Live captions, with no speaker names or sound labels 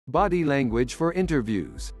Body language for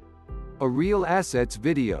interviews. A real assets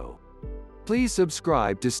video. Please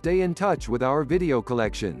subscribe to stay in touch with our video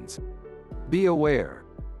collections. Be aware.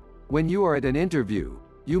 When you are at an interview,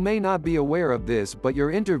 you may not be aware of this, but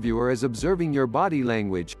your interviewer is observing your body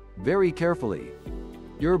language very carefully.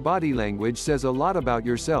 Your body language says a lot about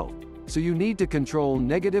yourself, so you need to control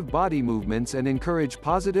negative body movements and encourage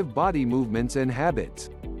positive body movements and habits.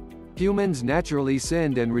 Humans naturally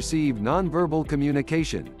send and receive nonverbal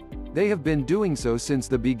communication. They have been doing so since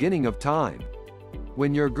the beginning of time.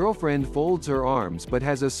 When your girlfriend folds her arms but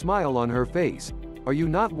has a smile on her face, are you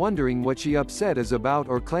not wondering what she upset is about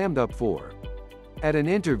or clammed up for? At an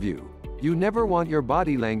interview, you never want your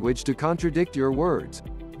body language to contradict your words.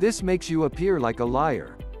 This makes you appear like a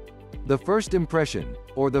liar. The first impression,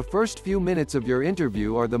 or the first few minutes of your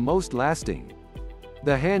interview, are the most lasting.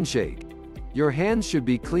 The handshake. Your hands should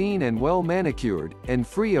be clean and well manicured, and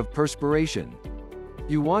free of perspiration.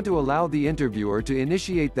 You want to allow the interviewer to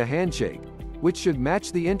initiate the handshake, which should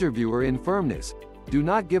match the interviewer in firmness. Do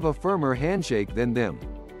not give a firmer handshake than them.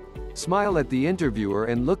 Smile at the interviewer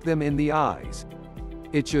and look them in the eyes.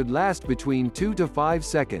 It should last between 2 to 5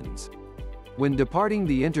 seconds. When departing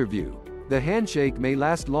the interview, the handshake may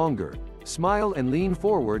last longer. Smile and lean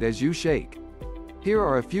forward as you shake. Here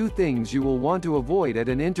are a few things you will want to avoid at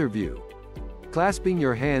an interview. Clasping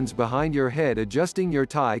your hands behind your head, adjusting your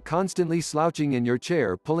tie, constantly slouching in your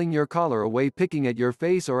chair, pulling your collar away, picking at your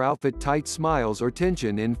face or outfit, tight smiles or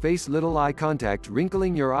tension in face, little eye contact,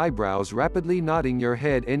 wrinkling your eyebrows, rapidly nodding your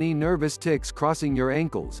head, any nervous tics, crossing your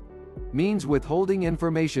ankles. Means withholding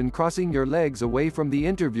information, crossing your legs away from the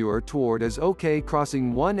interviewer toward is okay,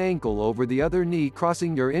 crossing one ankle over the other knee,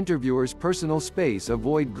 crossing your interviewer's personal space,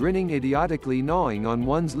 avoid grinning idiotically, gnawing on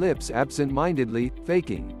one's lips absent-mindedly,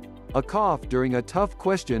 faking a cough during a tough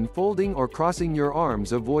question, folding or crossing your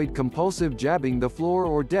arms, avoid compulsive jabbing the floor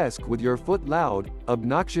or desk with your foot, loud,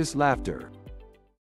 obnoxious laughter.